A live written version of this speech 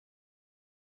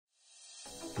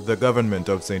The government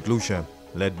of Saint Lucia,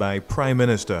 led by Prime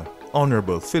Minister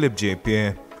Honorable Philip J.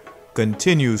 Pierre,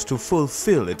 continues to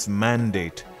fulfill its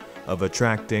mandate of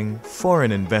attracting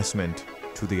foreign investment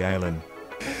to the island.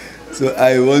 So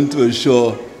I want to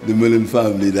assure the Mullen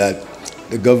family that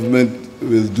the government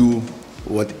will do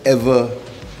whatever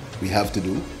we have to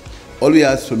do. All we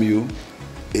ask from you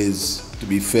is to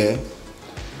be fair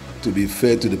to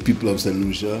the people of Saint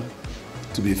Lucia,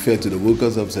 to be fair to the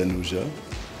workers of Saint Lucia,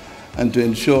 and to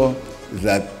ensure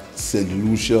that Saint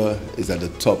Lucia is at the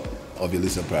top of your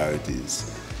list of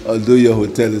priorities. Although your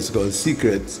hotel is called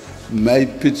Secrets, my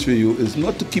pitch for you is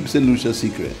not to keep Saint Lucia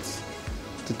secrets,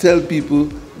 to tell people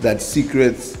that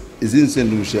Secrets is in Saint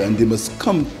Lucia and they must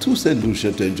come to Saint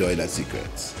Lucia to enjoy that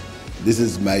Secrets. This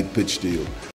is my pitch to you.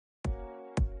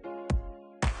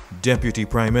 Deputy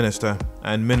Prime Minister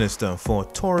and Minister for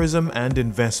Tourism and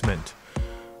Investment,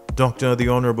 Dr. the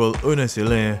Honorable Ernest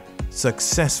Hilaire,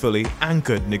 successfully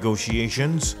anchored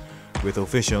negotiations with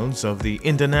officials of the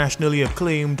internationally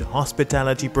acclaimed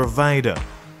hospitality provider,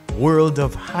 World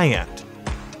of Hyatt,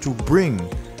 to bring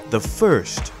the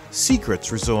first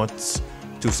Secrets resorts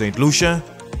to Saint Lucia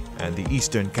and the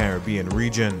Eastern Caribbean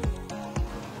region.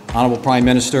 Honorable Prime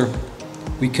Minister,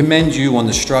 we commend you on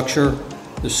the structure,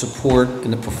 the support,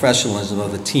 and the professionalism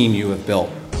of the team you have built.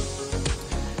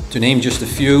 To name just a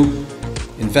few,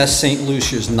 Invest Saint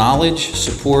Lucia's knowledge,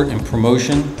 support, and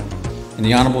promotion, and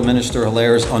the Honorable Minister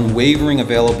Hilaire's unwavering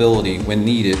availability when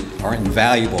needed are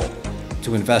invaluable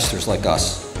to investors like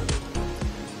us.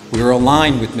 We are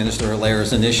aligned with Minister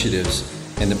Hilaire's initiatives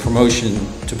and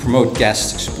the to promote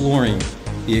guests exploring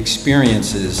the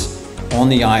experiences on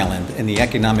the island and the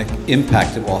economic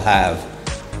impact it will have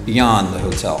beyond the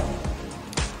hotel,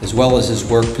 as well as his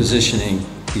work positioning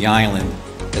the island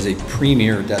as a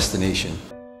premier destination.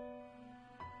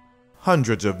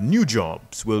 Hundreds of new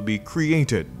jobs will be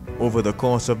created over the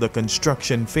course of the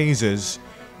construction phases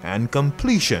and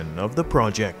completion of the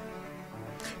project.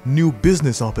 New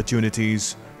business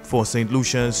opportunities for St.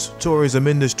 Lucia's tourism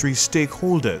industry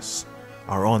stakeholders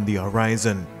are on the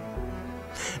horizon,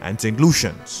 and St.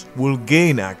 Lucians will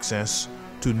gain access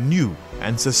to new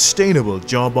and sustainable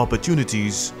job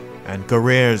opportunities and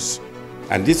careers.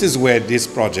 And this is where this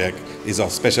project is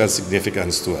of special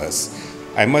significance to us.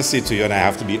 I must say to you, and I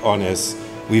have to be honest,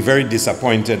 we're very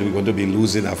disappointed we're going to be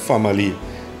losing a family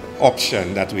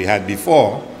option that we had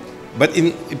before. But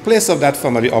in place of that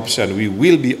family option, we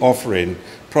will be offering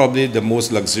probably the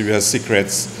most luxurious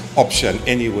Secrets option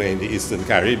anywhere in the Eastern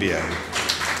Caribbean.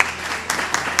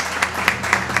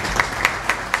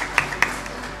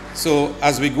 So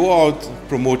as we go out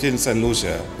promoting Saint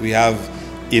Lucia, we have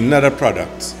another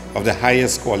product of the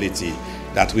highest quality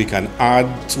that we can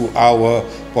add to our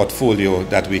portfolio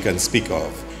that we can speak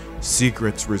of.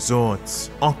 Secrets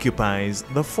Resorts occupies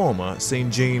the former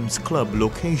St. James Club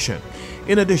location.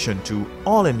 In addition to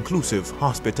all-inclusive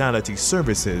hospitality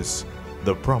services,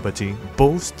 the property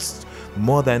boasts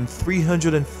more than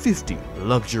 350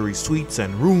 luxury suites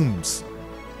and rooms.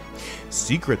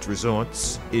 Secret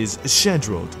Resorts is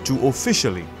scheduled to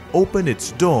officially open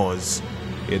its doors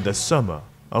in the summer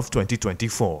of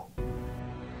 2024.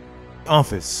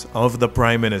 Office of the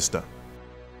Prime Minister.